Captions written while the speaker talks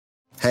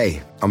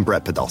Hey, I'm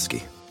Brett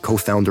Podolsky,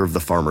 co-founder of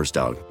The Farmer's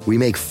Dog. We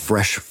make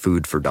fresh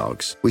food for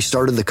dogs. We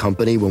started the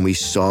company when we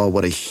saw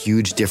what a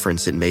huge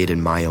difference it made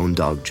in my own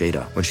dog,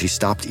 Jada, when she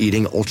stopped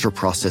eating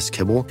ultra-processed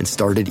kibble and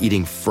started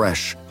eating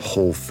fresh,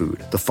 whole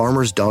food. The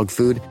Farmer's Dog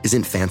food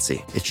isn't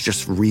fancy. It's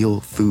just real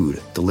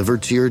food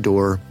delivered to your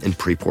door in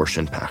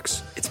pre-portioned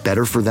packs. It's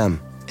better for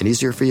them and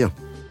easier for you.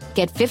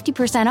 Get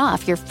 50%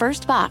 off your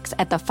first box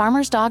at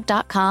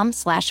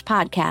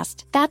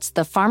thefarmersdog.com/podcast. That's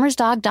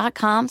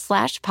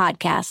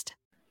thefarmersdog.com/podcast.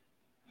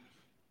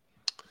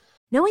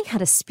 Knowing how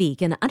to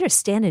speak and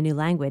understand a new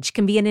language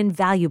can be an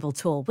invaluable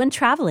tool when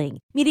traveling,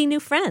 meeting new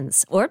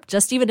friends, or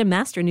just even to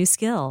master a new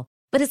skill.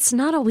 But it's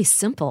not always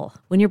simple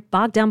when you're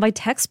bogged down by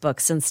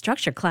textbooks and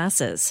structured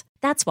classes.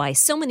 That's why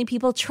so many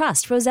people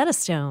trust Rosetta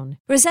Stone.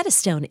 Rosetta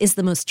Stone is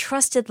the most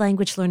trusted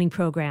language learning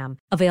program,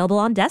 available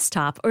on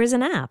desktop or as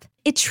an app.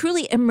 It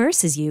truly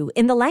immerses you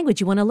in the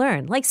language you want to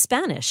learn, like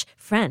Spanish,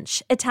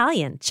 French,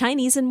 Italian,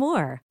 Chinese, and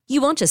more.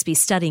 You won't just be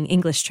studying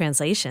English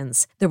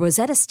translations. The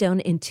Rosetta Stone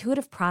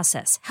intuitive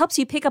process helps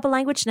you pick up a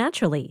language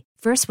naturally,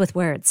 first with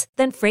words,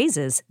 then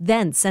phrases,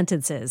 then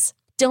sentences.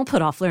 Don't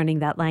put off learning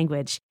that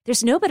language.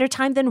 There's no better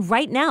time than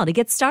right now to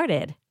get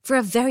started. For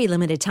a very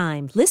limited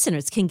time,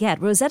 listeners can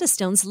get Rosetta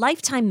Stone's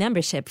lifetime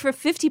membership for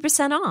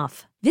 50%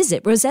 off.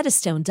 Visit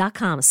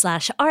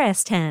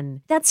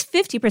rosettastone.com/rs10. That's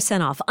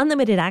 50% off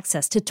unlimited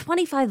access to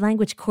 25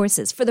 language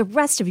courses for the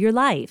rest of your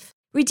life.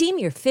 Redeem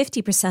your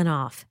 50%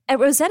 off at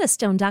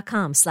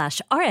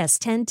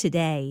rosettastone.com/rs10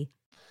 today.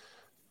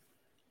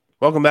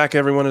 Welcome back,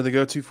 everyone, to the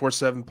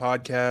Go247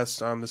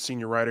 podcast. I'm the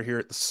senior writer here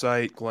at the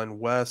site, Glenn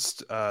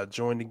West,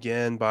 joined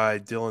again by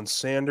Dylan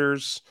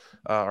Sanders,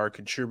 our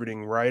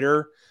contributing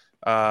writer.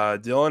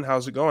 Dylan,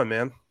 how's it going,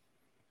 man?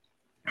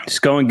 It's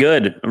going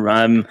good.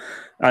 I'm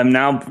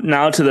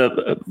now to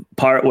the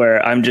part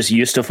where I'm just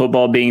used to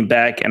football being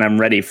back, and I'm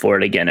ready for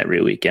it again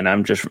every week. And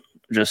I'm just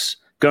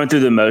going through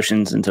the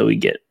motions until we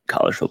get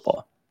college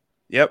football.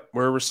 Yep,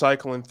 we're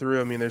recycling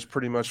through. I mean, there's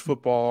pretty much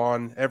football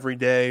on every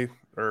day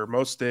or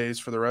most days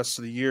for the rest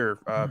of the year,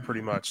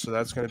 pretty much. So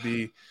that's going to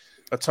be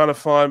a ton of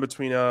fun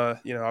between,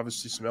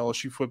 obviously some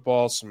LSU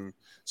football, some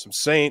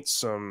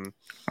Saints, I'm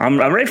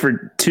ready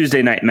for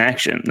Tuesday night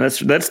action.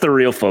 That's the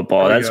real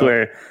football. That's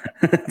where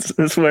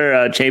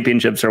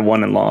championships are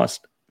won and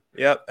lost.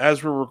 Yep.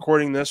 As we're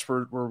recording this,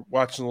 we're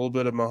watching a little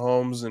bit of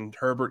Mahomes and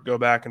Herbert go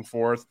back and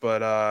forth.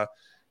 But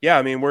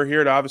we're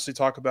here to obviously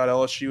talk about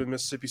LSU and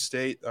Mississippi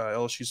State.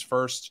 LSU's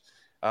first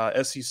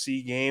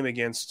SEC game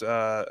against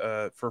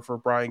for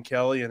Brian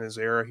Kelly and his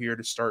era here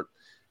to start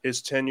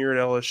his tenure at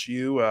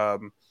LSU.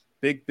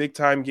 Big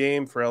time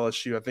game for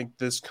LSU. I think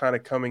this kind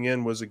of coming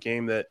in was a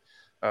game that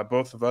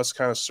both of us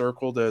kind of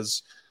circled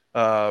as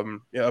a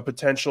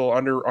potential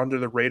under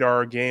the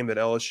radar game that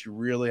LSU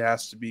really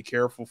has to be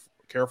careful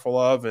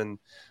of, and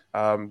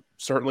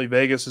certainly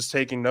Vegas is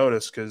taking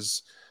notice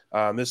because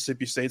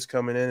Mississippi State's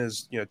coming in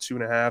as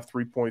 2.5,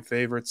 3-point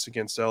favorites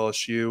against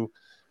LSU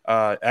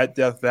at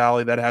Death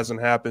Valley. That hasn't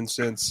happened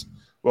since,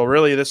 well,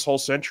 really this whole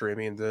century. I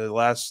mean, the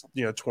last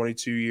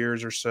 22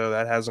 years or so,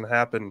 that hasn't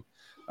happened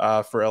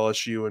for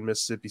LSU and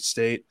Mississippi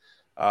State.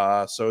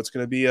 So it's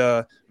going to be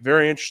a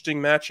very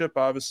interesting matchup,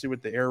 obviously,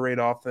 with the air raid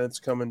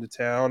offense coming to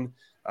town.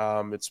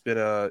 It's been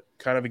a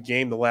kind of a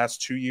game the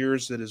last 2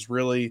 years that has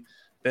really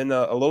been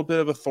a little bit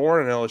of a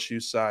thorn on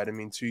LSU's side. I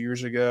mean, 2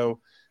 years ago,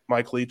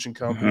 Mike Leach and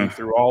company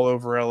threw all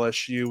over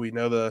LSU. We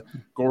know the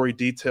gory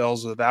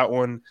details of that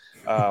one.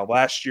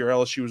 Last year,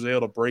 LSU was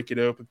able to break it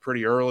open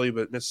pretty early,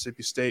 but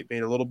Mississippi State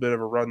made a little bit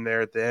of a run there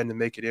at the end to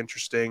make it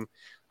interesting.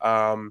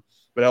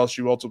 But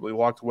LSU ultimately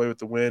walked away with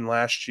the win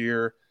last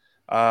year.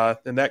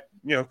 And that,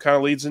 kind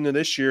of leads into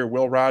this year.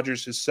 Will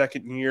Rogers, his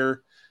second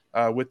year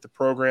with the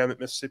program at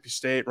Mississippi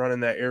State,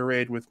 running that air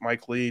raid with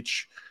Mike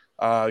Leach.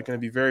 Going to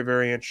be very,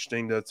 very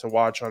interesting to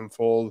watch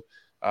unfold.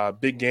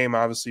 Big game,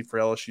 obviously, for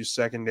LSU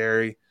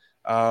secondary.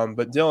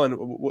 But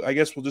Dylan, I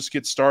guess we'll just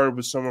get started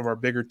with some of our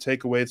bigger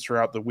takeaways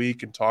throughout the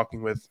week and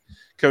talking with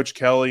Coach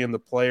Kelly and the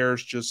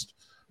players. Just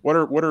what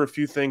are a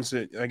few things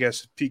that I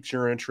guess piqued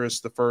your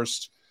interest the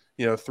first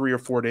 3 or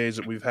 4 days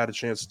that we've had a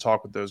chance to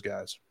talk with those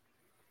guys?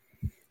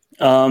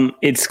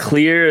 It's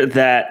clear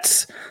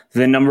that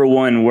the number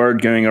one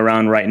word going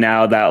around right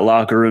now, that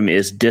locker room,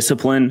 is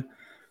discipline.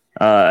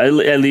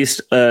 At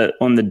least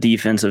on the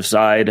defensive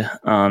side,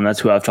 that's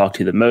who I've talked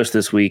to the most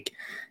this week.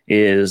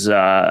 Is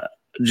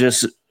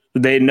just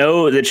they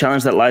know the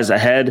challenge that lies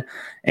ahead,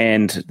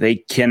 and they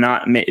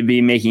cannot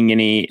be making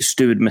any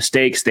stupid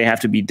mistakes. They have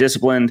to be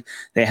disciplined.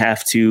 They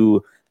have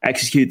to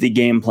execute the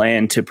game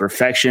plan to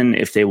perfection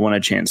if they want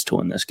a chance to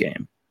win this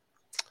game.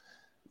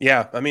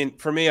 Yeah, I mean,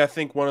 for me, I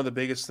think one of the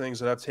biggest things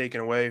that I've taken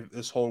away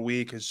this whole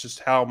week is just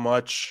how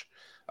much,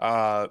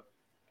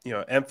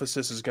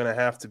 emphasis is going to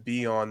have to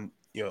be on,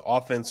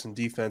 offense and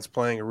defense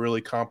playing a really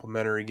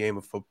complementary game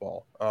of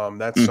football.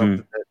 That's something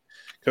that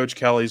Coach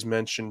Kelly's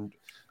mentioned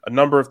a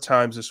number of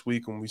times this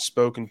week when we've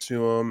spoken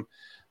to him.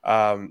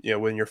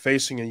 When you're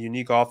facing a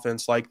unique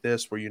offense like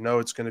this, where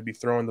it's going to be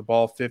throwing the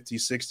ball 50,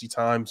 60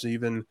 times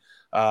even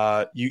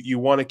You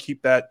want to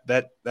keep that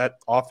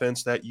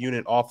offense, that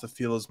unit off the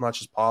field as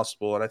much as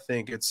possible. And I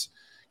think it's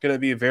going to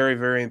be very,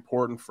 very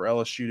important for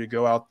LSU to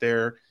go out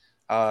there,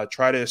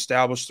 try to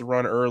establish the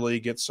run early,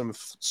 get some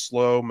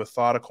slow,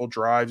 methodical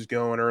drives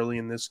going early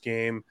in this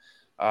game,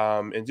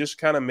 and just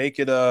kind of make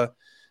it a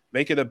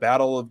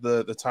battle of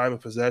the time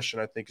of possession.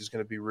 I think is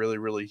going to be really,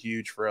 really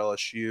huge for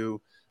LSU.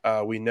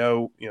 We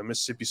know,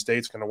 Mississippi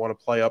State's going to want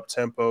to play up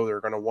tempo.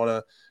 They're going to want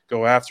to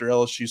go after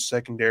LSU's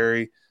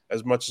secondary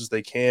as much as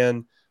they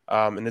can.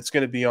 And it's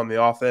going to be on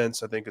the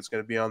offense. I think it's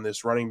going to be on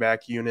this running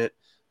back unit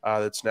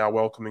that's now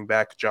welcoming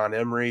back John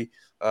Emery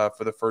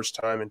for the first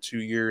time in 2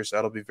 years.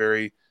 That'll be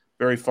very,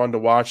 very fun to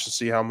watch, to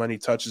see how many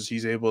touches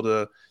he's able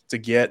to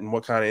get and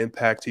what kind of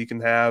impact he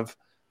can have.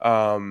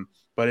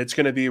 But it's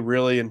going to be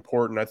really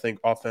important, I think,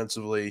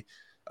 offensively,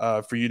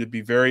 for you to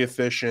be very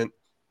efficient,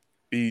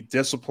 be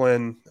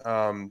disciplined,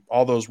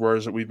 all those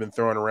words that we've been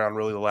throwing around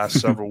really the last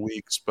several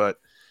weeks. But,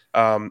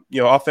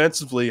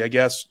 offensively, I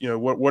guess,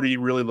 what are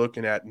you really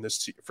looking at in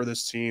for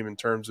this team in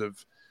terms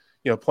of,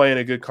 playing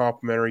a good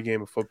complementary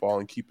game of football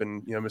and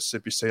keeping,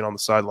 Mississippi State on the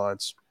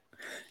sidelines?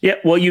 Yeah,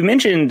 well, you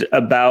mentioned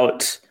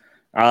about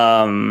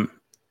how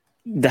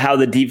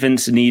the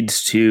defense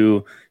needs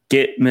to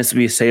get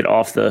Mississippi State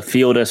off the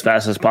field as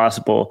fast as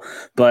possible,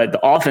 but the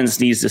offense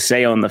needs to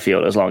stay on the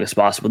field as long as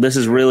possible. This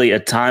is really a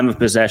time of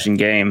possession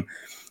game.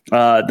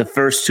 The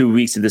first 2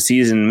 weeks of the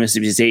season,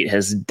 Mississippi State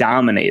has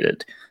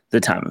dominated the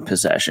time of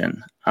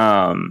possession.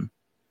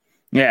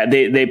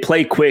 They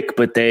play quick,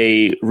 but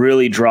they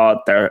really draw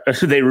out their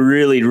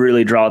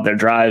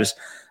drives.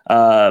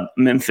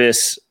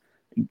 Memphis,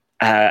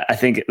 I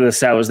think the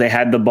stat was they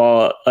had the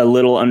ball a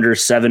little under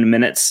 7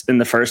 minutes in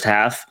the first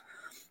half.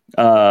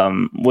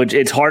 Which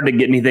it's hard to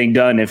get anything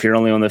done if you're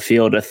only on the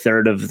field a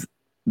third of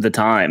the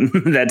time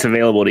that's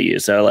available to you.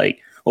 So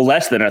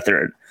less than a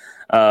third.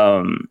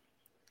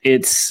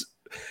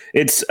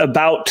 It's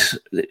about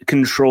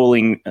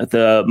controlling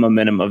the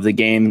momentum of the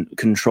game,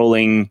 it's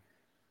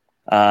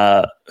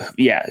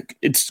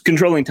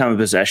controlling time of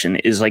possession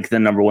is the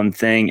number one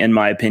thing, in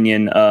my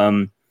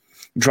opinion.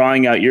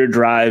 Drawing out your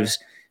drives.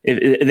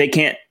 If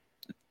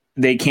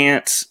they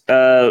can't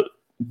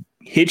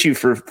hit you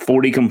for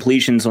 40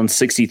 completions on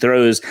 60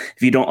 throws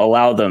if you don't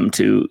allow them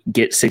to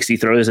get 60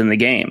 throws in the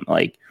game.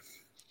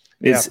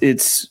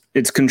 It's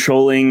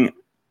controlling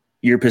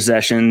your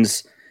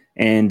possessions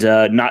and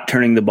not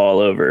turning the ball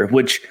over,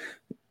 which,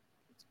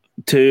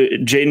 to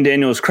Jayden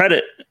Daniels'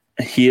 credit,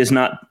 he has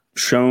not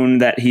shown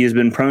that he has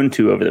been prone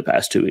to over the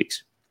past 2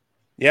 weeks.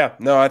 Yeah,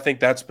 no, I think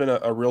that's been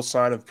a real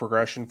sign of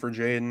progression for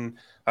Jayden.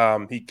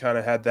 He kind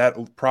of had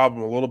that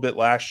problem a little bit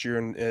last year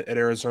at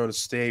Arizona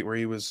State, where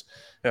he was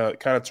kind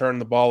of turning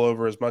the ball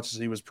over as much as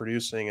he was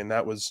producing, and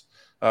that was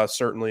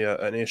certainly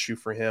an issue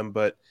for him.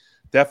 But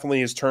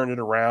definitely has turned it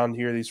around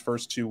here these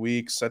first 2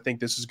 weeks. I think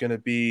this is going to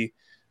be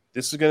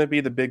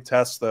the big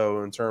test,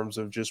 though, in terms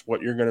of just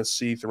what you're going to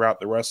see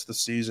throughout the rest of the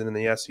season in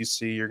the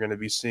SEC. You're going to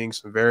be seeing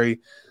some very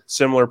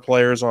similar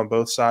players on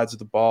both sides of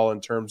the ball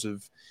in terms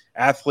of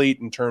athlete,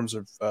 in terms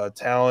of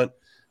talent.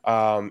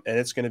 And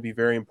it's going to be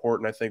very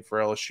important, I think, for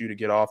LSU to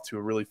get off to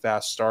a really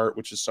fast start,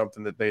 which is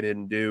something that they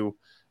didn't do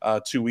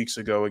 2 weeks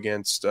ago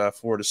against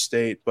Florida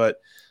State.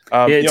 But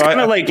it's kind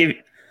of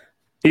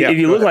if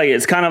you look like it,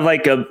 it's kind of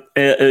like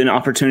an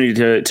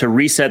opportunity to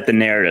reset the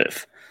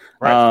narrative.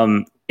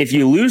 Right. If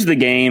you lose the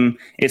game,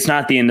 it's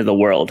not the end of the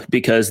world,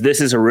 because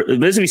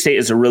Mississippi State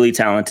is a really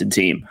talented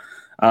team.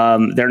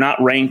 They're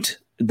not ranked,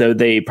 though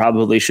they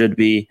probably should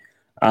be.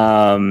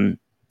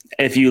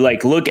 If you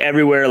look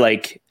everywhere,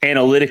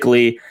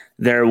 analytically,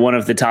 they're one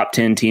of the top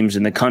 10 teams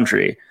in the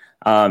country.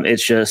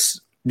 It's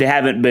just they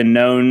haven't been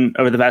known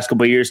over the past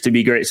couple of years to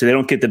be great, so they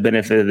don't get the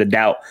benefit of the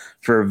doubt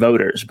for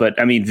voters. But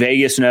I mean,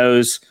 Vegas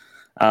knows.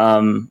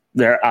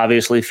 They're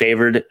obviously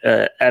favored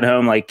at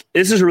home.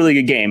 This is a really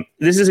good game.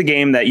 This is a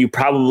game that you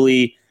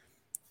probably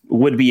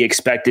would be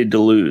expected to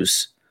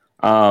lose,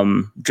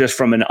 just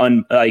from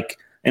an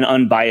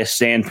unbiased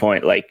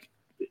standpoint.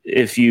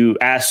 If you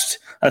asked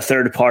a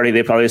third party,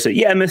 they probably say,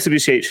 yeah, Mississippi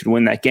State should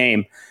win that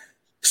game.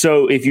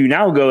 So if you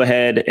now go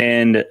ahead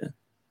and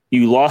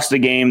you lost a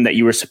game that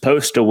you were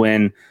supposed to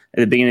win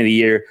at the beginning of the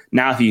year,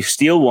 now if you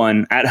steal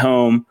one at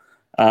home,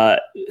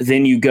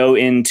 then you go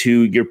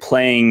into you're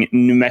playing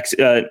New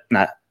Mexico.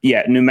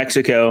 New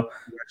Mexico,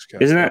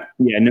 isn't it?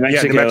 Yeah, New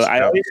Mexico.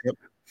 Yeah, New Mexico.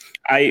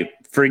 I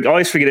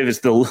always forget if it's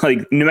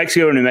the New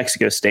Mexico or New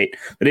Mexico State,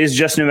 but it is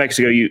just New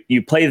Mexico.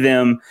 You play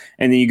them,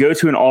 and then you go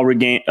to an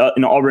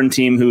Auburn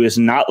team who has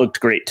not looked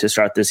great to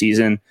start the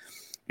season,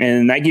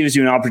 and that gives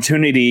you an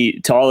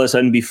opportunity to all of a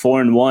sudden be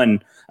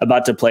 4-1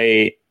 about to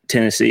play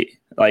Tennessee.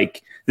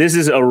 This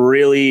is a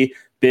really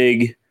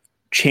big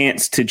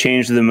chance to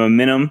change the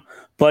momentum.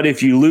 But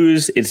if you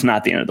lose, it's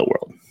not the end of the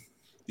world.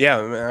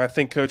 Yeah, I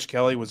think Coach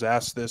Kelly was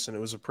asked this, and it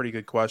was a pretty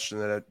good question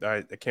that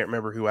I can't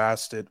remember who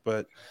asked it.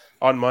 But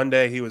on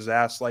Monday, he was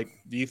asked, do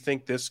you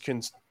think this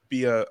can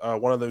be a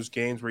one of those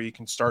games where you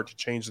can start to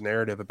change the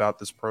narrative about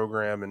this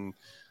program and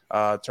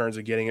in terms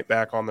of getting it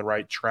back on the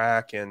right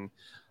track? And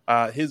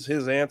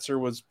his answer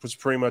was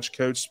pretty much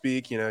coach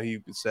speak. He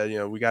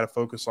said, we got to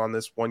focus on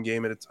this one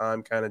game at a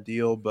time kind of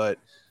deal. But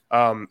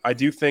I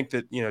do think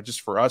that,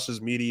 just for us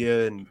as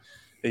media and,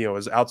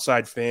 as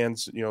outside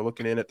fans,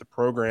 looking in at the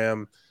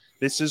program,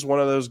 this is one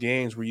of those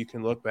games where you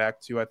can look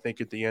back to, I think,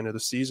 at the end of the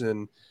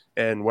season,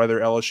 and whether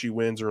LSU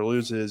wins or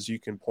loses, you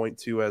can point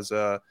to as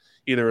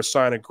either a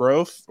sign of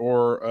growth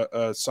or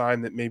a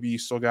sign that maybe you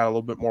still got a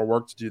little bit more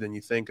work to do than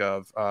you think.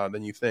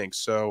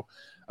 So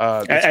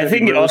I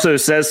think it also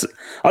says,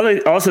 I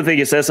also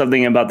think it says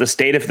something about the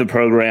state of the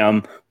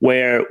program,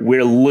 where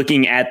we're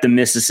looking at the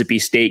Mississippi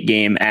State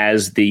game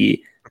as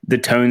the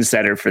tone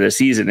setter for the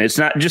season. It's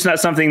not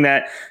something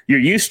that you're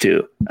used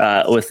to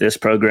with this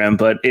program,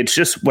 but it's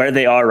just where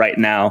they are right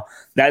now.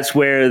 That's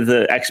where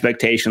the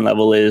expectation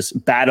level is.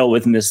 Battle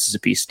with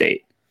Mississippi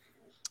State.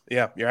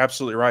 Yeah, you're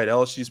absolutely right.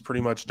 LSU's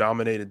pretty much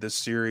dominated this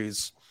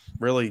series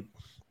really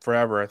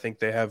forever. I think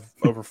they have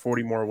over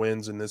 40 more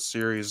wins in this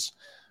series,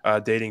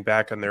 dating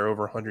back on their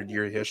over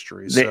 100-year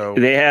history.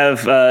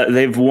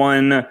 They've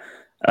won.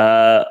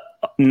 They're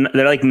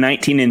like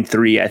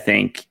 19-3, I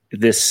think,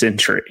 this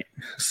century.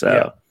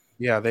 So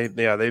they've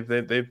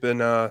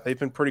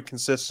been pretty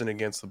consistent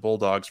against the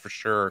Bulldogs for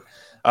sure.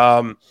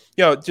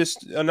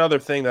 Just another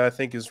thing that I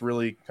think is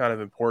really kind of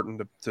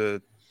important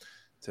to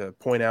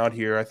point out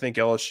here. I think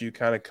LSU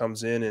kind of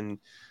comes in and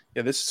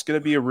this is going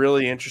to be a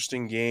really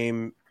interesting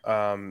game.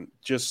 I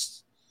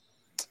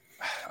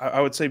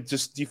would say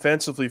just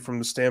defensively, from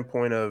the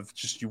standpoint of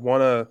just you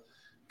want to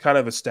kind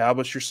of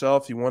establish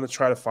yourself. You want to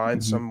try to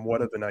find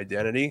somewhat of an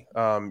identity.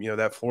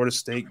 That Florida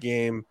State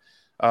game,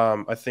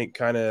 I think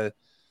kind of,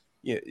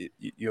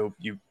 you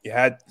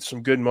had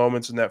some good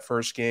moments in that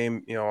first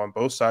game, on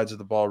both sides of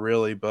the ball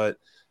really, but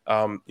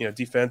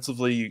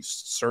defensively, you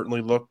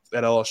certainly looked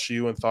at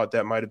LSU and thought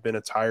that might have been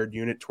a tired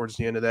unit towards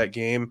the end of that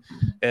game.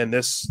 And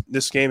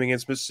this game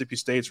against Mississippi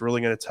State is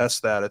really going to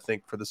test that, I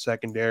think, for the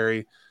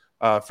secondary,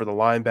 for the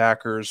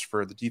linebackers,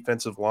 for the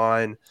defensive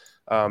line.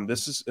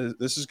 This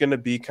is going to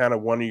be kind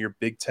of one of your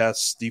big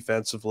tests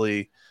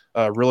defensively,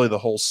 really the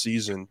whole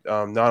season.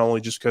 Not only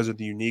just because of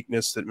the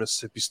uniqueness that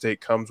Mississippi State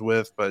comes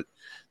with, but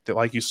that,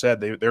 like you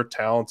said, they're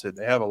talented.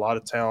 They have a lot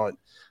of talent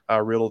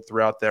riddled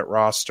throughout that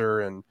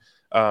roster, and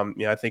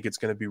I think it's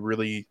going to be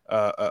really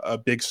a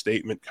big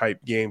statement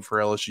type game for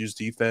LSU's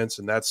defense,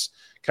 and that's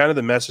kind of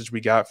the message we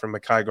got from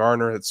Mekhi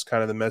Garner. It's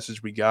kind of the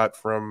message we got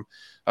from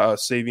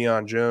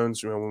Savion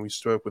Jones when we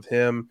spoke with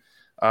him.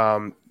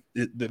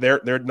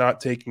 They're not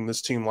taking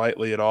this team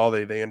lightly at all.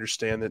 They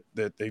understand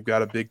that they've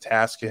got a big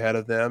task ahead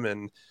of them,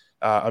 and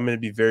I'm going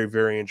to be very,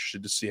 very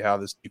interested to see how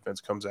this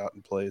defense comes out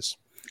and plays.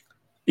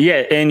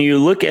 Yeah, and you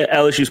look at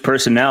LSU's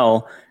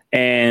personnel,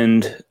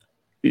 and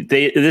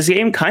this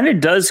game kind of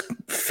does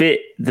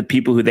fit the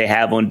people who they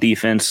have on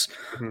defense,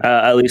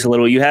 at least a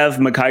little. You have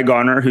Mekhi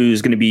Garner, who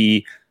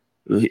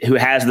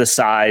has the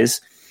size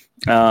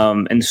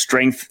and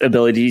strength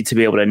ability to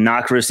be able to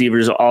knock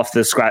receivers off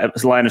the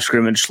line of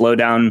scrimmage, slow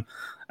down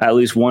at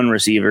least one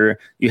receiver.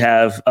 You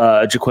have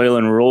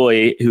Jaquelin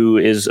Roy, who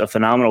is a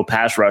phenomenal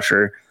pass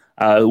rusher,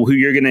 who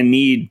you're going to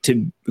need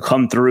to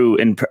come through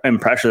and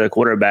pressure the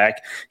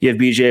quarterback. You have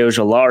BJ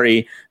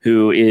Ojolari,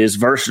 who is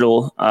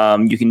versatile.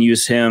 You can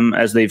use him,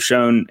 as they've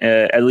shown,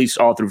 at least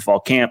all through fall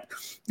camp,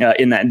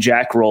 in that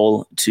jack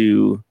role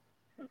to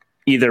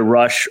either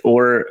rush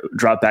or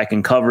drop back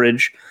in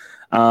coverage.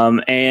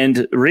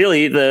 And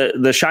really,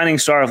 the shining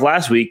star of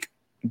last week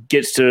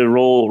gets to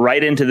roll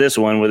right into this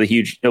one with a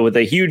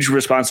huge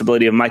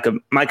responsibility of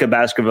Micah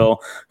Baskerville,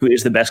 who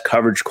is the best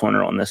coverage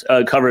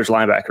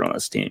linebacker on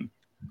this team.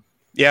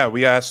 Yeah,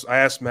 I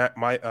asked Matt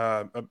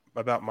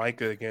about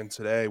Micah again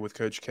today with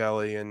Coach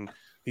Kelly, and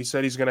he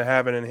said he's going to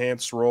have an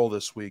enhanced role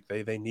this week.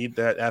 They need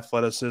that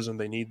athleticism,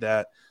 they need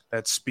that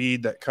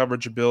speed, that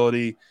coverage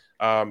ability.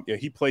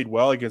 He played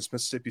well against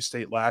Mississippi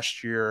State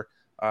last year.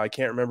 I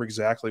can't remember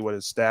exactly what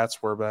his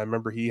stats were, but I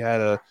remember he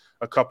had a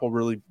couple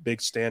really big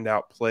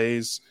standout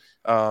plays.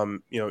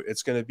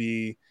 It's going to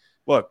be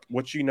look,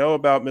 what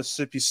about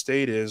Mississippi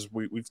State is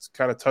we've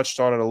kind of touched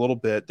on it a little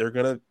bit. They're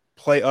going to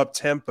play up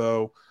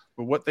tempo.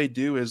 But what they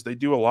do is they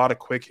do a lot of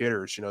quick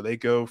hitters. They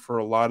go for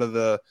a lot of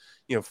the,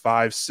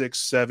 5, 6,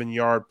 7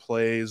 yard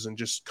plays and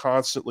just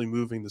constantly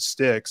moving the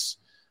sticks,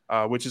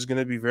 which is going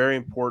to be very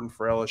important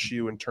for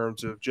LSU in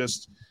terms of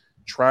just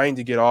trying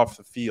to get off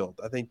the field.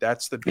 I think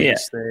that's the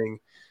biggest thing.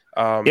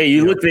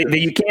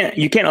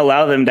 You can't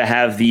allow them to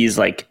have these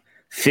like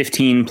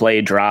 15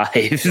 play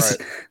drives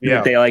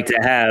that they like to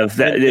have.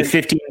 The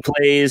 15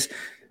 plays,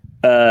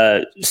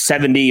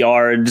 70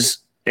 yards,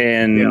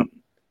 and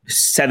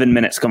 7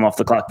 minutes come off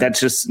the clock. That's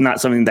just not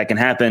something that can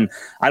happen.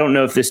 I don't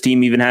know if this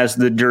team even has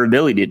the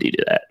durability to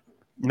do that.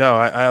 No,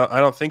 I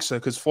don't think so,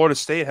 because Florida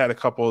State had a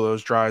couple of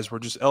those drives where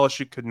just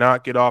LSU could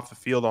not get off the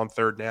field on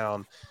third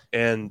down,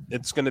 and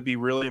it's going to be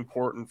really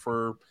important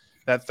for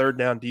that third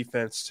down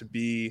defense to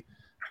be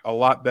a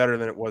lot better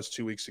than it was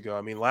 2 weeks ago.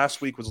 I mean,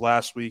 last week was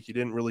last week. You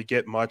didn't really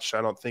get much,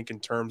 I don't think, in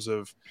terms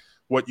of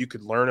what you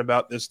could learn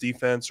about this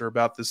defense or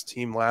about this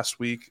team last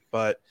week,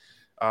 but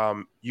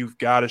you've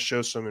got to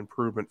show some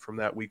improvement from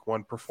that week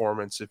 1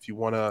 performance if you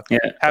want to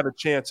have a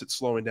chance at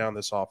slowing down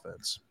this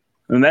offense.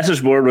 The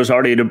message board was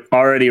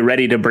already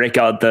ready to break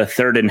out the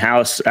third in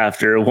house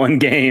after one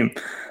game.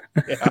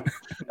 Yeah,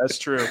 that's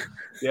true.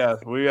 Yeah,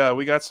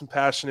 we got some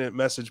passionate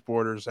message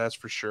boarders, that's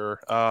for sure.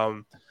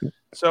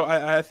 So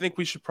I think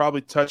we should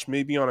probably touch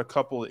maybe on a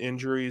couple of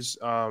injuries.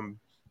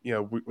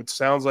 It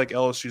sounds like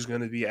LSU is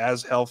going to be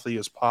as healthy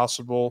as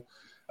possible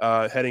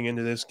heading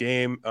into this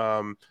game,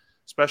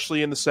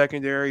 especially in the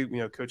secondary.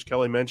 Coach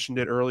Kelly mentioned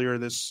it earlier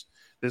this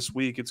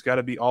week. It's got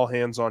to be all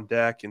hands on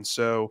deck, and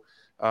so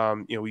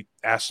we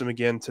asked him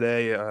again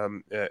today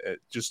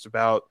just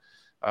about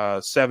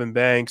Sevyn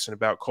Banks and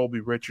about Colby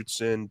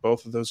Richardson.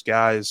 Both of those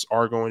guys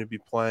are going to be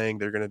playing.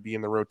 They're going to be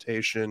in the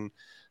rotation.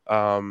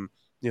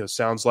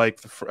 Sounds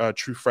like the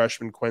true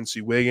freshman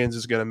Quincy Wiggins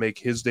is going to make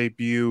his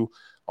debut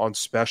on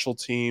special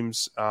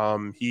teams.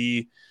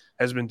 He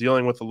has been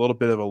dealing with a little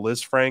bit of a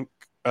Lisfranc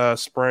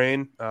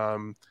sprain.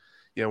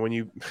 When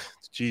you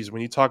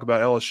talk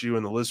about LSU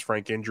and the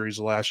Lisfranc injuries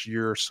the last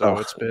year or so,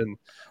 it's been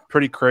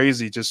pretty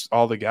crazy. Just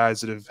all the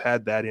guys that have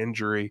had that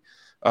injury,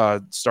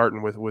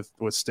 starting with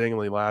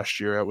Stingley last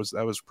year.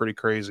 That was pretty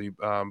crazy.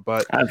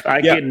 But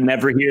I could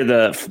never hear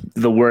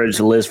the words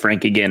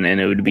Lisfranc again,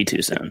 and it would be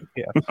too soon.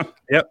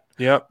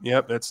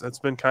 Yep. That's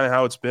been kind of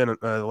how it's been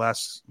the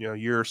last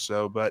year or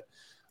so. But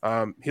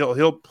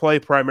he'll play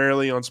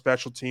primarily on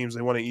special teams.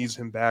 They want to ease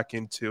him back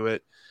into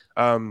it.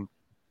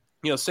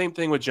 Same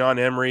thing with John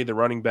Emery, the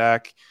running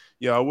back.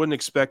 I wouldn't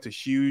expect a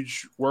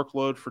huge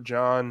workload for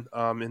John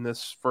in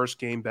this first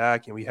game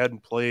back. We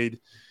hadn't played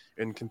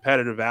in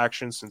competitive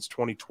action since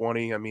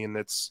 2020.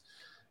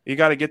 You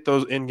got to get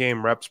those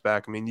in-game reps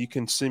back. You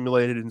can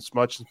simulate it as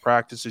much in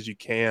practice as you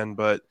can,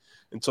 but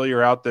until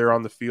you're out there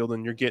on the field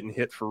and you're getting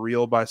hit for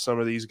real by some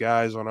of these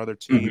guys on other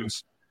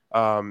teams,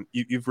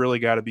 you've really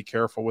got to be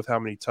careful with how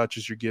many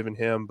touches you're giving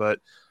him. But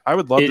I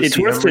would love to see it's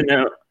worth to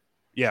note.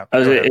 Yeah,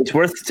 it's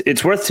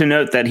worth to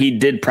note that he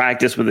did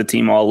practice with the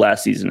team all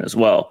last season as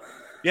well.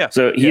 Yeah,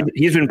 so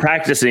he's been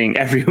practicing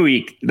every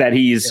week that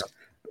he's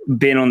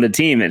been on the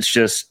team. It's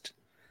just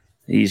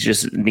he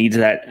just needs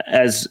that,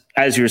 as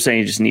you were saying,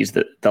 he just needs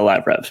the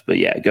live reps. But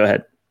yeah, go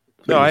ahead.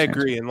 No, I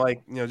agree, and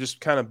just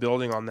kind of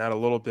building on that a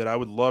little bit, I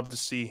would love to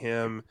see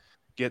him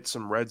get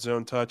some red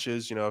zone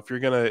touches. If you're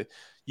gonna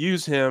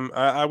use him,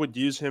 I would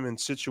use him in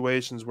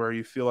situations where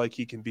you feel like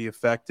he can be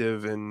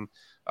effective and.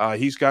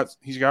 He's got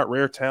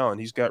rare talent.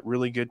 He's got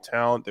really good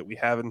talent that we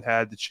haven't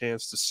had the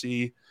chance to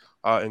see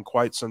in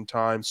quite some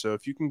time. So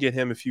if you can get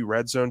him a few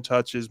red zone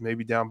touches,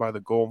 maybe down by the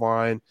goal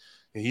line,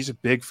 he's a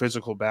big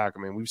physical back.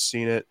 We've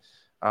seen it.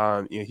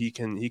 He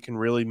can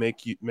really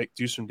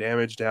do some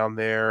damage down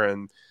there.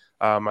 And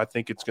I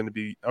think it's going to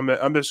be.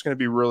 I'm just going to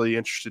be really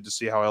interested to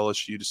see how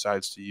LSU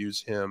decides to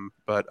use him.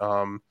 But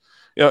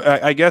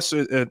I guess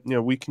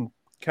we can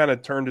kind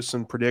of turn to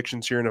some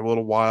predictions here in a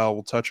little while.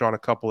 We'll touch on a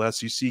couple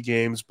SEC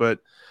games, but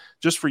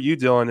just for you,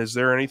 Dylan, is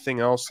there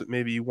anything else that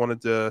maybe you wanted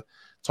to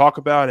talk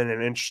about in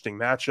an interesting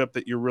matchup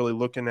that you're really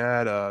looking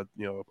at? A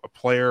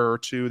player or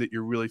two that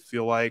you really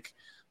feel like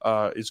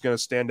is going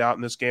to stand out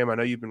in this game? I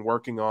know you've been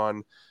working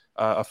on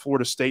a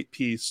Florida State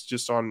piece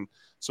just on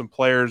some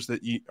players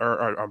that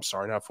I'm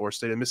sorry, not Florida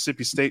State, a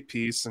Mississippi State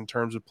piece in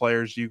terms of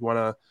players you want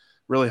to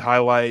really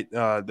highlight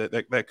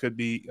that could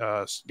be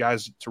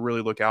guys to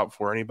really look out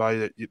for?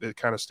 Anybody that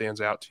kind of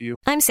stands out to you?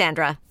 I'm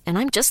Sandra, and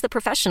I'm just the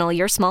professional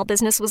your small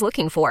business was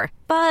looking for.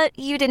 But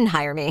you didn't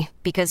hire me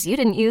because you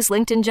didn't use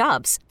LinkedIn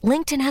Jobs.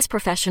 LinkedIn has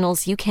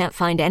professionals you can't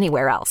find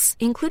anywhere else,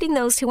 including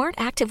those who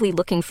aren't actively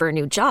looking for a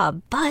new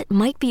job, but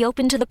might be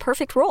open to the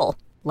perfect role,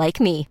 like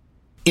me.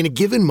 In a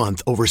given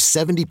month, over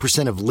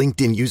 70% of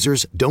LinkedIn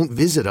users don't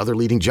visit other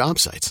leading job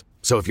sites.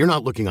 So if you're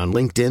not looking on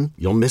LinkedIn,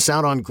 you'll miss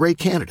out on great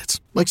candidates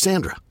like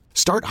Sandra.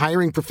 Start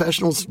hiring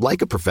professionals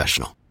like a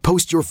professional.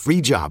 Post your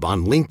free job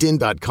on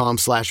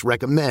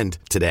linkedin.com/recommend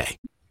today.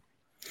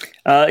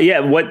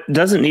 What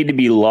doesn't need to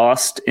be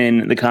lost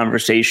in the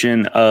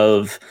conversation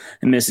of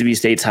Mississippi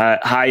State's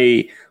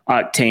high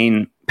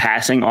octane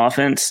passing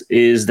offense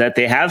is that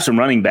they have some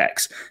running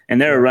backs,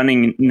 and they're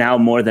running now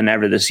more than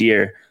ever this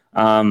year.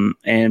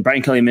 And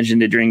Brian Kelly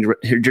mentioned it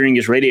during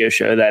his radio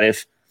show that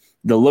if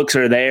the looks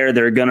are there,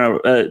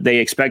 they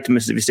expect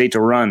Mississippi State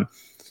to run.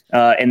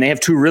 And they have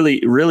two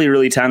really, really,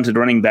 really talented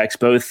running backs,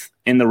 both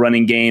in the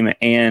running game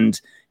and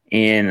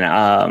in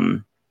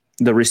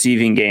the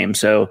receiving game.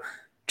 So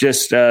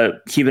just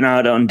keep an eye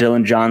out on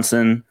Dylan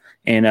Johnson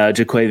and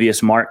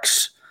Jaquavius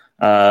Marks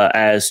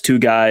as two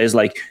guys.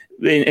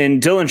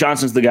 And Dylan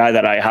Johnson's the guy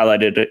that I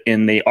highlighted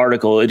in the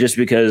article just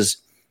because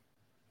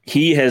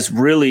he has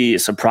really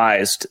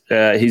surprised.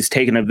 He's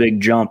taken a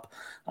big jump.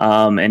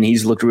 And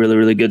he's looked really,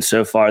 really good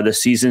so far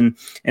this season.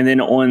 And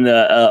then on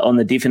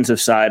the defensive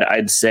side,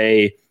 I'd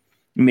say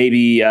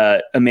maybe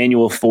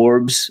Emmanuel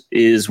Forbes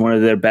is one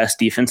of their best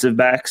defensive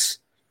backs.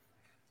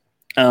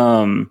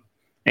 And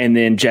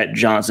then Jet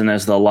Johnson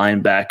as the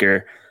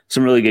linebacker,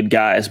 some really good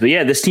guys. But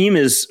yeah, this team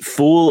is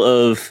full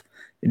of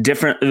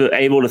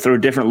able to throw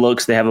different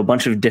looks. They have a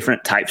bunch of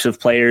different types of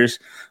players.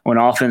 On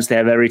offense, they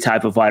have every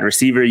type of wide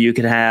receiver you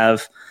could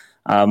have,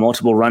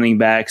 multiple running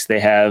backs. They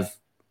have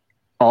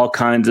all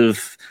kinds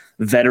of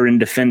veteran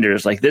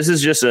defenders. Like, this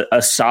is just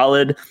a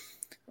solid,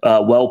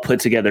 well put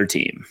together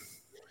team.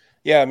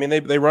 Yeah, I mean,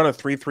 they run a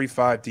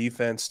 3-3-5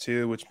 defense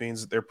too, which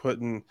means that they're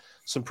putting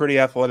some pretty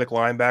athletic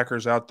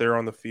linebackers out there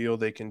on the field.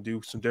 They can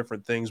do some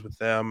different things with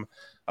them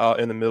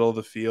in the middle of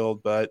the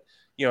field. But,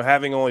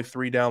 having only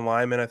 3 down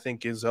linemen, I think,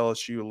 gives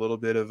LSU a little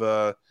bit of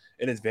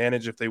an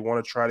advantage if they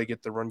want to try to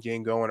get the run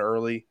game going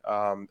early.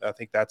 I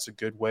think that's a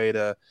good way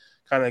to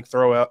kind of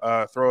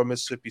throw a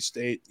Mississippi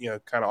State,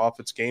 kind of off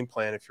its game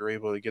plan if you're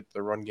able to get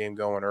the run game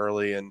going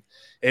early and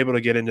able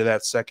to get into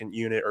that second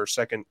unit or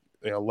second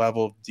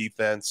level of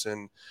defense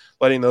and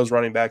letting those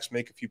running backs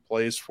make a few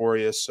plays for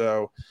you.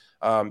 So,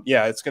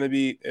 it's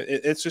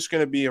just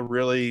going to be a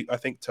really, I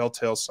think,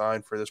 telltale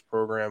sign for this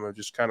program of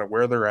just kind of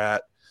where they're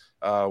at,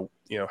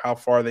 how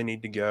far they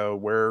need to go,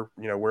 where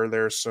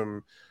there's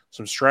some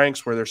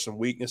strengths, where there's some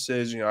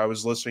weaknesses. I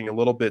was listening a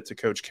little bit to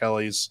Coach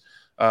Kelly's,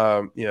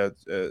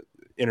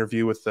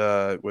 interview with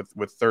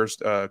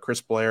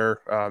Chris Blair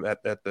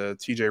at the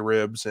TJ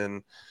Ribs,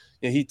 and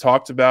he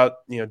talked about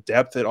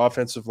depth at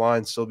offensive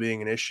line still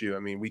being an issue. I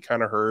mean, we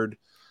kind of heard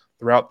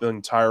throughout the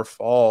entire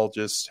fall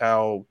just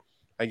how,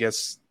 I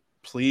guess,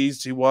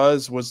 pleased he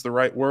was the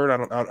right word.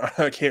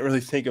 I can't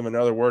really think of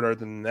another word other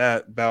than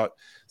that about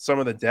some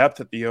of the depth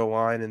at the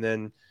O-line, and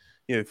then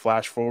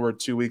flash forward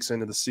 2 weeks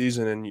into the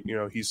season, and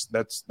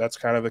that's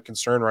kind of a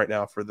concern right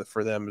now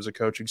for them as a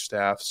coaching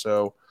staff.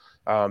 So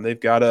they've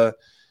got to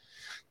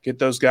get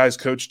those guys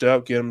coached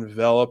up, get them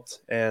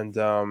developed, and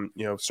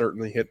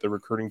certainly hit the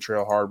recruiting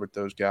trail hard with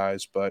those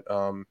guys. But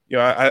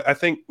I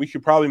think we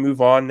could probably move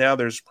on now.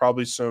 There's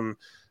probably some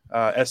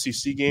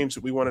SEC games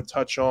that we want to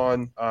touch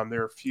on.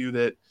 There are a few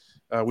that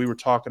we were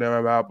talking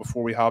about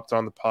before we hopped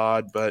on the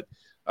pod, but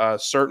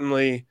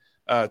certainly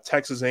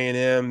Texas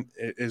A&M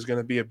is going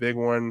to be a big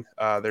one.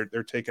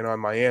 They're taking on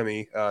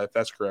Miami, if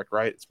that's correct,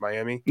 right? It's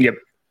Miami. Yep.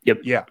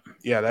 Yeah.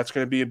 That's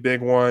going to be a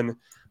big one.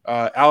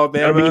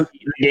 Alabama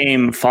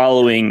game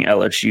following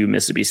LSU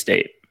Mississippi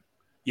State.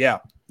 Yeah.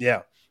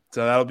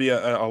 So that'll be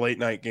a late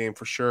night game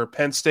for sure.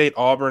 Penn State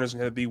Auburn is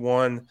going to be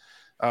one.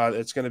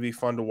 It's going to be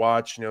fun to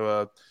watch.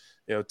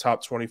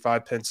 Top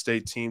 25 Penn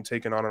State team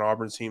taking on an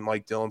Auburn team,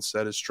 like Dylan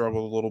said, has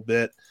struggled a little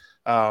bit.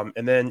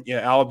 And then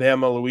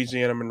Alabama,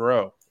 Louisiana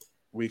Monroe.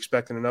 We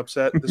expecting an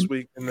upset this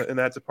week in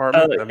that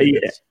department. I mean,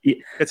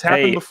 it's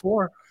happened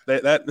before.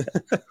 Good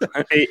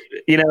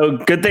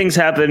things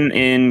happen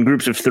in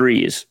groups of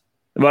threes.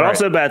 But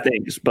also bad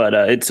things. But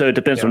it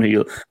depends on who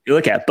you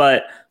look at.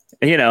 But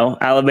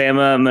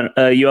Alabama,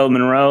 UL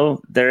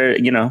Monroe,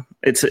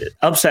 it's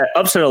upset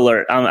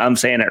alert. I'm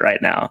saying it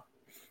right now.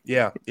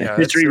 Yeah.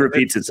 History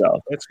repeats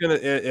itself. It's gonna.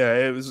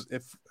 It was.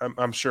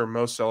 I'm sure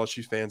most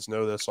LSU fans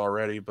know this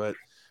already, but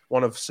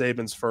one of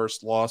Saban's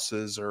first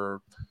losses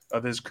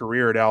of his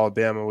career at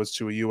Alabama was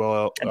to a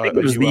UL. I think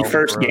it was the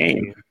first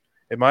game.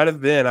 It might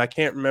have been. I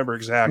can't remember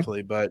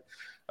exactly, but.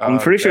 I'm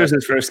pretty sure it was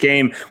his first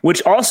game,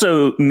 which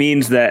also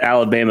means that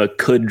Alabama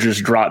could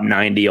just drop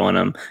 90 on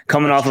him,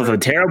 coming off of a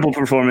terrible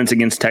performance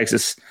against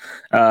Texas,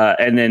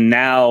 and then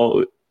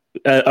now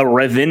a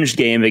revenge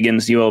game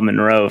against UL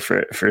Monroe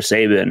for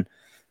Saban.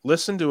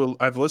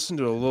 I've listened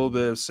to a little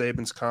bit of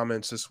Saban's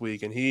comments this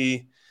week, and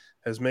he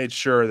has made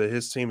sure that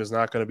his team is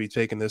not going to be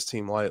taking this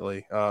team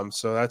lightly.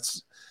 So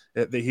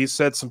he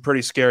said some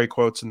pretty scary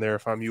quotes in there.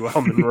 If I'm UL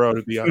Monroe,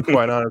 to be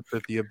quite honest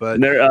with you, but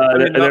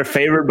they're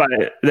favored by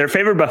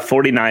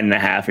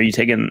 49.5.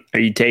 Are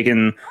you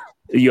taking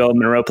UL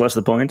Monroe plus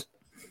the points?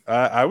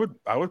 I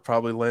would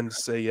probably lend to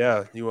say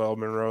UL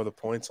Monroe the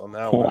points on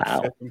that one.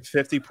 Wow.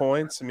 50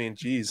 points. I mean,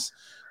 geez,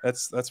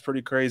 that's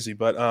pretty crazy.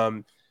 But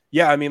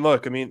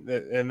look,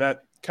 in that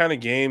kind of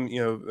game,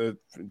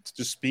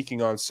 just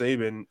speaking on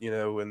Saban,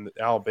 in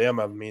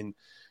Alabama, I mean,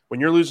 when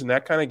you're losing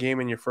that kind of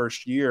game in your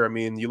first year, I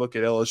mean, you look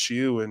at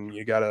LSU and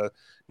you got a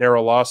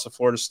narrow loss to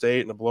Florida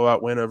State and a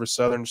blowout win over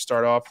Southern to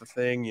start off the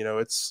thing.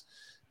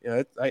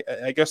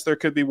 I guess there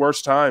could be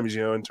worse times,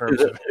 in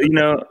terms of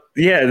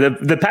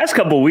the past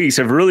couple of weeks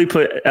have really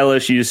put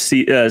LSU's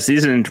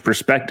season into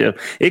perspective.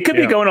 It could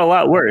be going a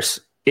lot worse.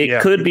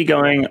 Could be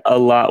going a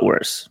lot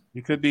worse.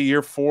 You could be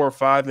year 4 or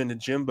 5 into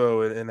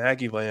Jimbo in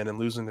Aggie land and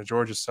losing to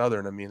Georgia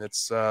Southern. I mean,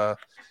 it's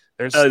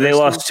they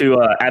lost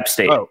to App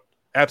State. Oh,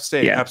 App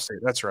State.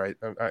 That's right.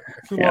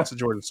 Who lost to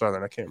Georgia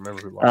Southern? I can't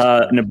remember who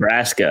lost.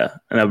 Nebraska.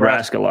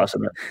 Nebraska lost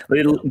them.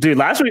 Dude,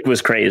 last week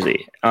was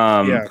crazy.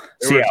 All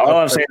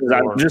I'm saying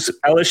is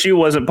LSU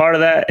wasn't part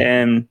of that,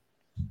 and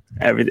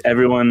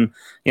everyone,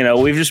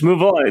 we've just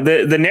moved on.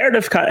 The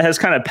narrative has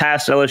kind of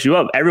passed LSU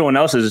up. Everyone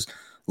else is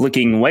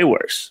looking way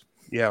worse.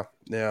 Yeah,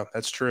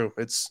 that's true.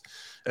 It's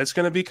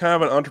going to be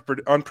kind of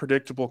an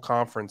unpredictable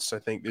conference, I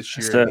think, this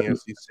year in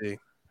the SEC.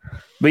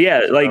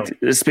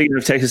 But speaking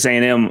of Texas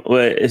A&M,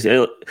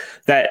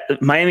 that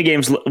Miami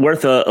game's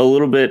worth a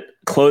little bit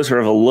closer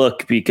of a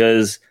look,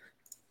 because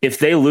if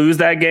they lose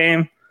that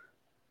game,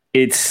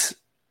 it's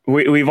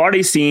we've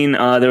already seen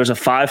there was a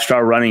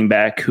 5-star running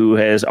back who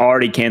has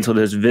already canceled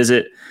his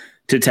visit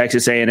to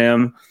Texas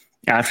A&M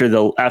after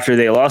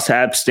they lost to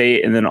App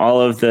State, and then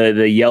all of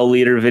the Yell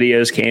Leader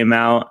videos came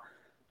out,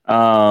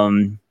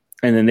 and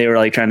then they were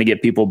like trying to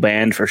get people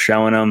banned for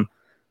showing them,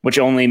 which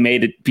only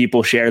made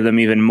people share them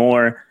even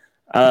more.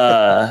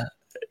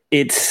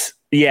 It's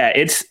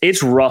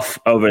rough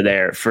over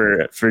there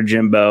for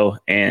Jimbo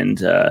and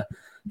the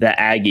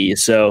Aggies.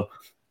 So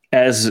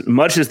as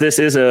much as this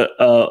is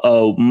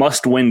a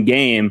must-win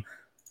game,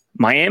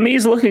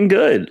 Miami's looking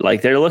good.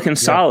 Like, they're looking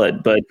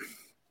solid, but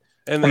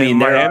and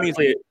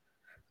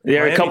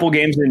they're a couple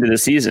games into the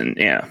season.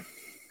 Yeah.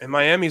 And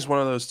Miami's one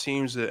of those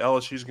teams that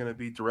LSU is going to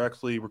be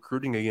directly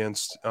recruiting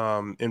against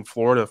in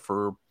Florida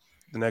for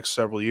the next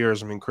several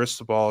years. I mean,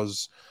 Cristobal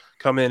has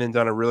come in and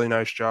done a really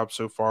nice job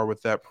so far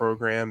with that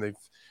program. They've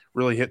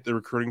really hit the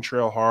recruiting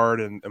trail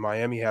hard, and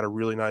Miami had a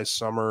really nice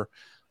summer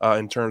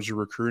in terms of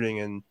recruiting.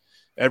 And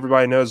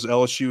everybody knows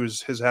LSU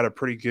has had a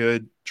pretty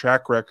good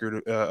track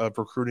record of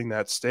recruiting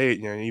that state.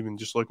 You know, even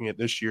just looking at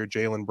this year,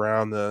 Jaylen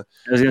Brown. I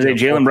was going to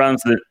say Jaylen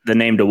Brown's the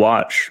name to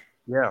watch.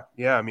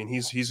 Yeah. I mean,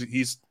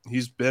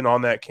 he's been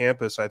on that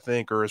campus, I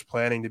think, or is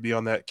planning to be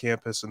on that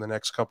campus in the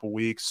next couple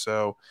weeks.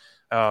 So,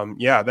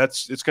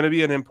 it's going to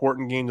be an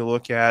important game to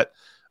look at.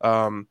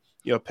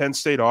 Penn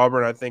State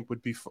Auburn, I think,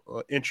 would be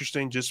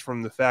interesting just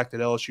from the fact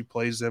that LSU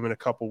plays them in a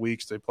couple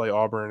weeks. They play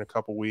Auburn in a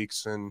couple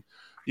weeks, and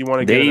you want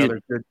to get another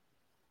good.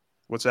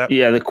 What's that?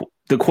 Yeah,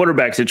 the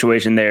quarterback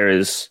situation there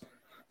is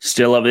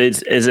still up.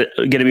 Is it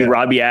going to be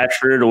Robbie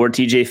Ashford or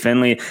TJ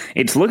Finley?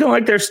 It's looking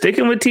like they're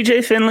sticking with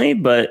TJ Finley,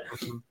 but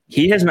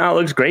he has not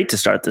looked great to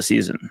start the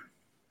season.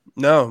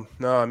 No.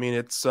 I mean,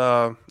 it's you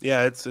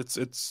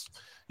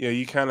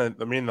kind of,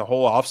 I mean, the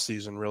whole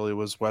offseason really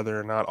was whether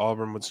or not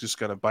Auburn was just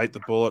going to bite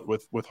the bullet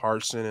with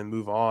Harsin and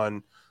move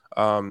on.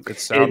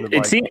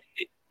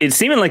 It's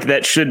seeming like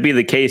that should be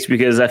the case,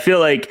 because I feel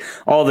like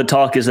all the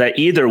talk is that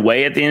either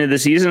way at the end of the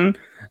season,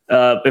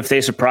 if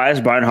they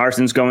surprise, Brian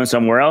Harsin's going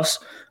somewhere else,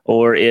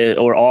 or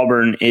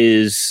Auburn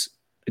is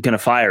going to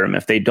fire him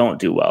if they don't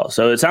do well.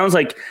 So it sounds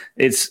like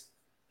it's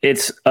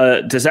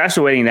a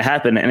disaster waiting to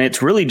happen, and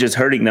it's really just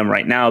hurting them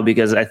right now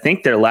because I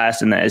think they're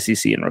last in the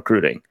SEC in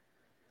recruiting.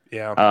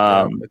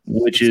 Yeah,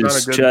 which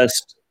is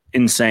just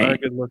insane. Not a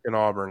good look in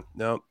Auburn.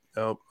 Nope.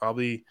 I'll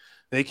be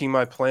making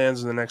my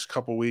plans in the next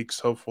couple weeks.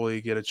 Hopefully,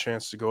 get a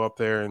chance to go up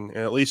there and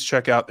at least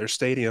check out their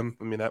stadium.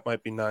 I mean, that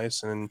might be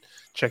nice, and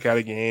check out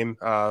a game.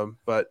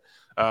 But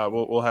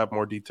we'll have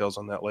more details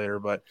on that later.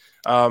 But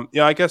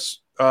I guess.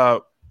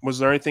 Was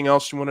there anything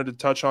else you wanted to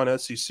touch on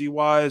SEC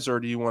wise,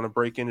 or do you want to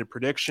break into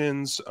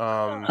predictions?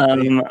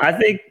 I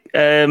think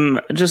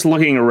just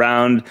looking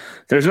around,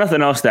 there's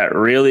nothing else that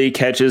really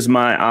catches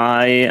my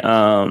eye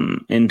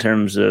in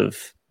terms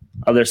of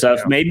other stuff.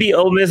 Yeah. Maybe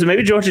Ole Miss,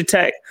 maybe Georgia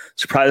Tech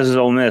surprises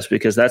Ole Miss,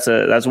 because that's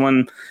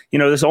one,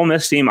 this Ole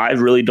Miss team, I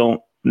really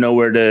don't know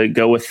where to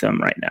go with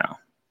them right now.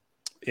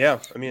 Yeah,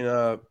 I mean,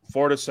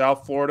 Florida,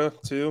 South Florida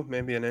too.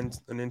 Maybe an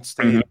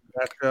in-state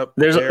matchup.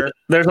 There's a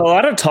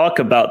lot of talk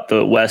about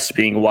the West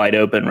being wide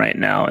open right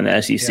now in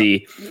the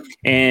SEC,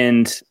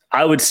 and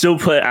I would still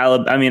put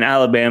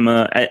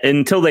Alabama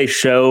until they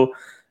show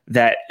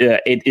that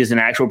it is an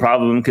actual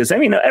problem. Because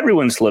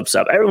everyone slips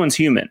up, everyone's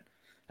human,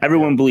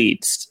 everyone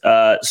bleeds.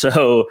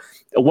 So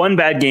one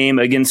bad game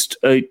against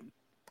a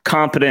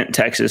competent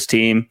Texas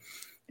team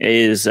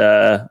is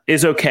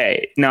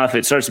okay. Now, if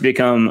it starts to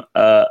become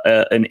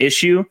an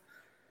issue,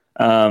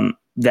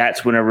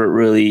 that's whenever it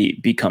really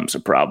becomes a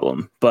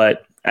problem.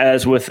 But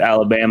as with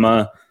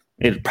Alabama,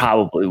 it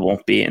probably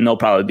won't be, and they'll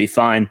probably be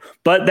fine.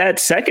 But that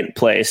second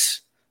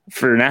place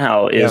for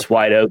now is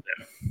wide open.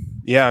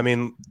 Yeah, I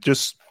mean, I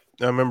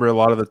remember a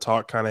lot of the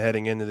talk kind of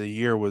heading into the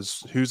year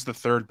was who's the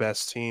third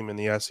best team in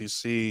the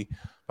SEC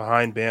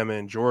behind Bama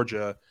and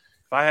Georgia.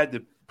 If I had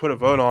to put a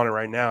vote on it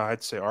right now,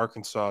 I'd say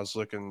Arkansas is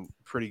looking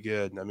pretty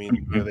good. I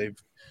mean,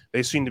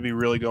 they seem to be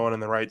really going in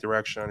the right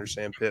direction under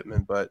Sam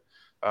Pittman, but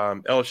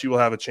LSU will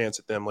have a chance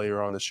at them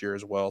later on this year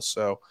as well.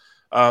 So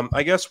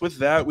I guess with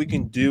that, we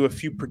can do a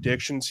few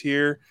predictions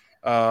here.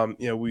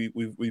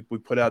 We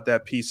put out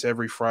that piece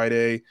every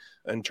Friday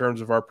in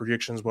terms of our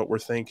predictions, what we're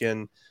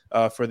thinking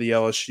for the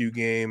LSU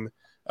game.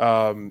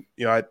 I've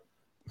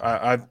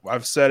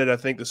said it. I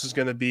think this is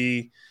going to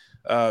be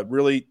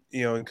really,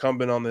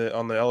 incumbent on the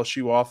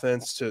LSU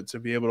offense to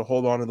be able to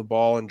hold on to the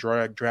ball and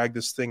drag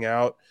this thing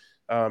out.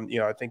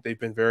 I think they've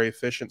been very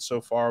efficient so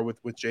far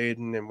with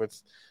Jaden and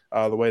with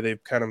the way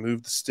they've kind of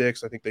moved the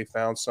sticks. I think they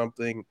found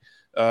something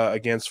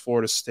against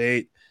Florida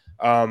State.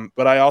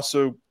 But I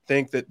also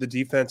think that the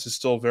defense is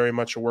still very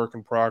much a work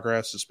in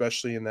progress,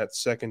 especially in that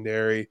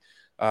secondary.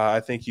 I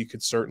think you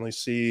could certainly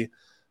see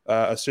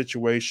a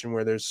situation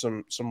where there's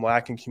some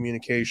lacking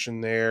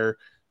communication there.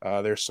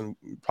 There's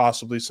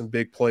possibly some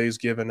big plays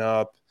given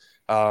up.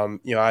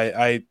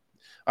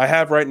 I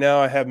have right now,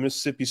 I have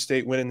Mississippi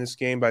State winning this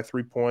game by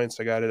 3 points.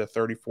 I got it a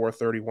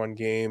 34-31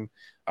 game.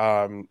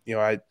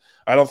 I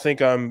don't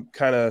think I'm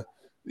kind of,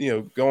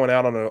 going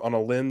out on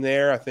a limb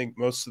there. I think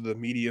most of the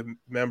media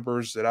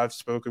members that I've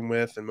spoken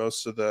with and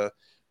most of the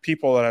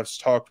people that I've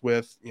talked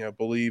with,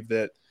 believe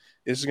that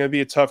this is going to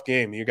be a tough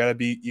game. You got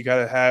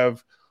to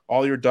have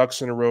all your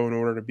ducks in a row in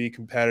order to be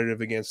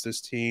competitive against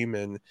this team.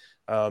 And,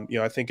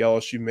 I think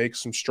LSU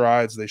makes some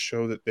strides. They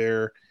show that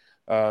they're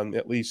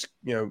at least,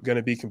 going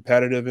to be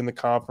competitive in the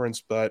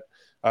conference. But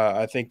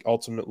I think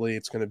ultimately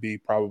it's going to be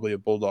probably a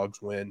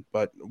Bulldogs win.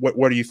 But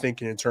what are you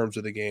thinking in terms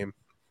of the game?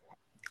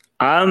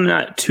 I'm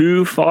not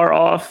too far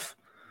off.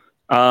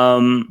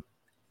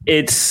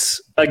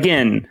 It's,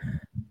 again,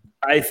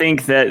 I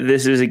think that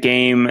this is a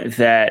game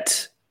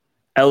that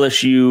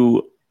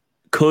LSU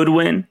could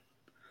win,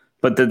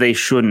 but that they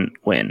shouldn't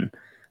win.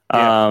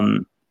 Yeah.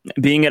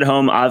 Being at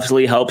home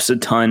obviously helps a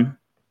ton.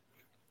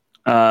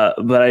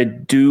 But I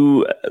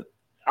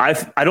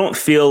don't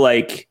feel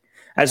like,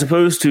 as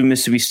opposed to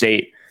Mississippi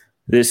State,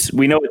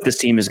 we know what this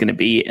team is going to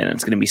be, and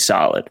it's going to be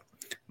solid.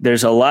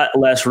 There's a lot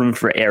less room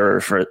for error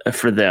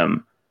for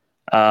them.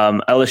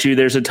 LSU,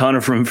 there's a ton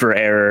of room for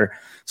error.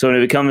 So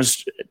when it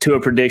comes to a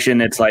prediction,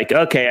 it's like,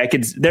 okay,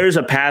 there's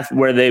a path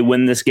where they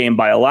win this game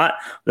by a lot.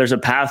 There's a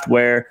path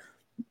where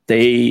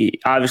they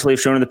obviously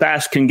have shown in the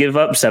past can give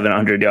up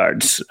 700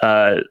 yards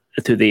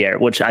through the air,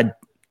 which I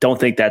don't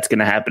think that's going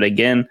to happen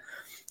again.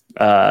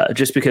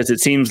 Just because it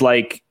seems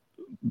like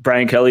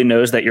Brian Kelly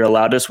knows that you're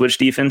allowed to switch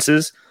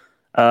defenses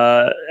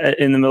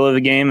in the middle of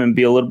the game and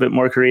be a little bit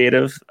more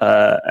creative,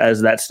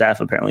 as that staff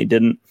apparently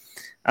didn't.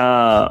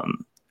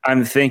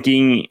 I'm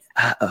thinking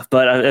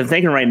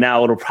right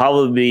now it'll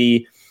probably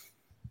be,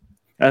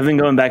 I've been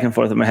going back and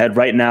forth in my head.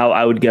 Right now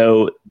I would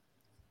go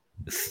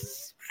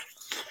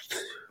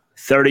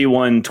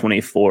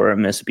 31-24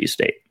 Mississippi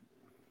State.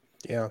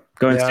 Yeah.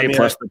 Going State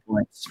plus the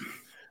points.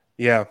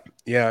 Yeah.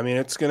 Yeah. I mean,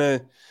 it's going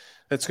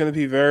to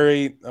be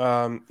very,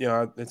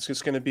 it's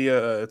just going to be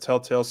a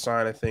telltale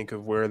sign, I think,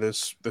 of where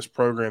this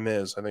program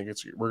is. I think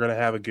we're going to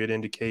have a good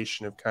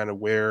indication of kind of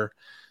where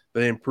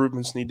the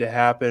improvements need to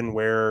happen,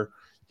 where,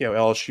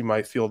 LSU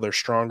might feel they're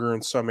stronger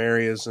in some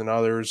areas than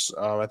others.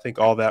 I think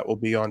all that will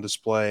be on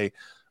display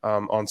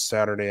on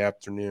Saturday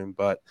afternoon.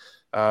 But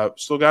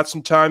still got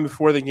some time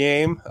before the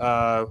game.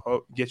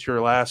 Get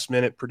your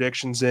last-minute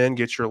predictions in.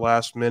 Get your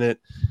last-minute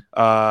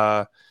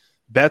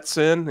bets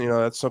in.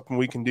 That's something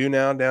we can do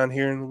now down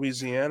here in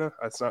Louisiana.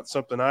 That's not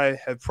something I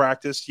have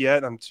practiced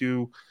yet. I'm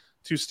too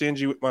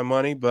stingy with my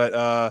money. But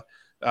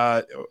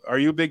are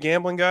you a big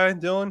gambling guy,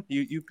 Dylan?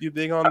 You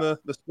big on the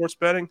sports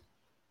betting?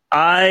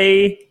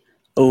 I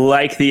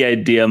like the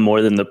idea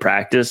more than the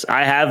practice.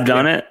 I have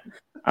done it.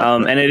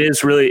 And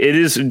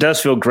it does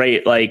feel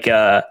great. Like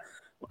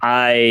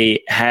I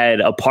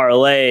had a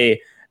parlay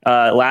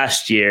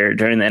last year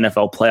during the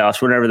NFL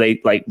playoffs, whenever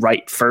they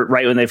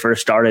right when they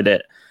first started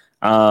it.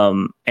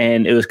 And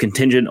it was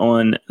contingent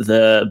on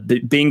the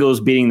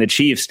Bengals beating the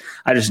Chiefs.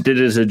 I just did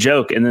it as a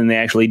joke, and then they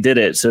actually did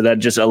it. So that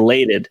just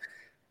elated,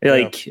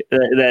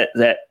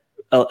 that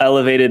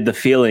elevated the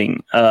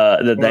feeling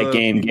that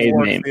game gave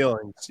me.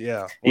 Feelings,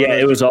 yeah. Yeah,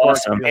 it was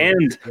awesome.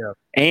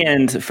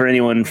 And for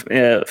anyone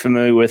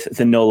familiar with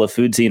the NOLA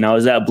food scene, I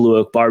was at Blue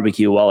Oak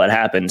Barbecue while it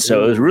happened.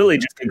 So it was really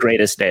just the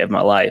greatest day of my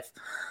life.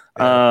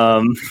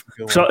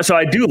 So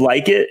I do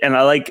like it, and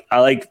I like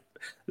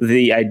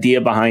the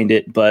idea behind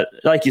it. But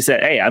like you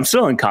said, hey, I'm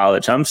still in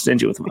college. I'm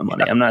stingy with my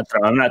money. I'm not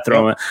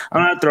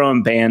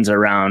throwing bands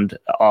around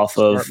off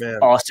of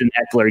Austin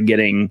Eckler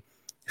getting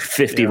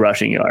 50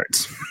 rushing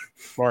yards.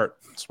 Smart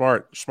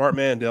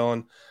man,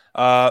 Dylan.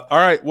 All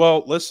right.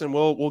 Well, listen,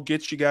 we'll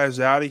get you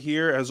guys out of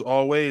here. As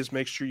always,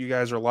 make sure you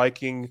guys are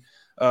liking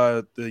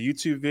the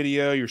YouTube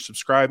video. You're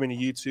subscribing to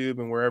YouTube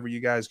and wherever you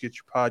guys get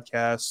your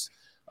podcasts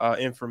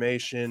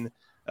information.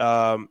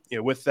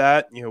 With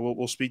that,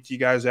 we'll speak to you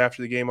guys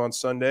after the game on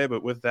Sunday.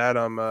 But with that,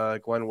 I'm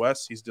Glenn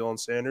West. He's Dylan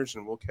Sanders,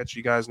 and we'll catch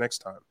you guys next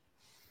time.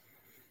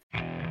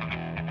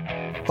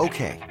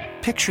 Okay,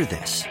 picture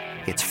this.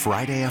 It's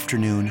Friday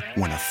afternoon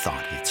when a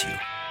thought hits you.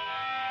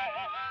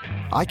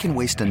 I can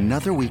waste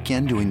another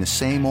weekend doing the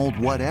same old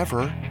whatever,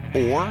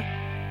 or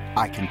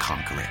I can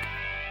conquer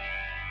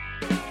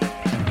it.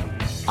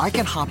 I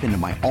can hop into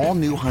my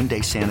all-new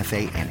Hyundai Santa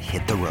Fe and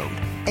hit the road.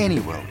 Any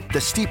road.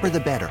 The steeper,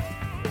 the better.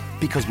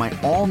 Because my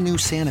all-new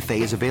Santa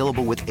Fe is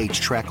available with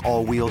H-Track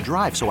all-wheel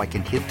drive, so I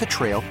can hit the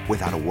trail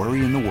without a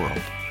worry in the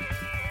world.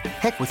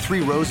 Heck, with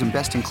 3 rows and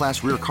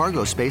best-in-class rear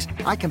cargo space,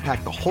 I can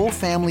pack the whole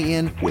family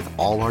in with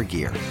all our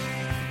gear.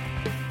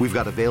 We've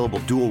got available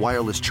dual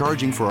wireless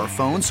charging for our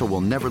phones, so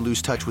we'll never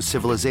lose touch with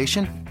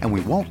civilization, and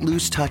we won't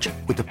lose touch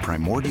with the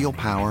primordial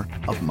power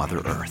of Mother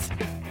Earth.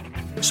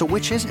 So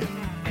which is it?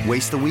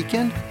 Waste the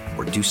weekend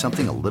or do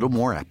something a little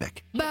more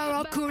epic?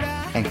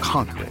 And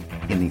conquer it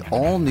in the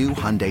all-new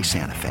Hyundai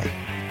Santa Fe.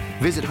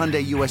 Visit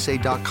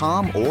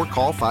HyundaiUSA.com or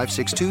call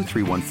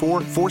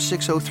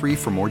 562-314-4603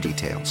 for more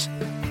details.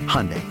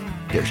 Hyundai,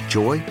 there's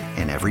joy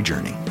in every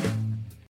journey.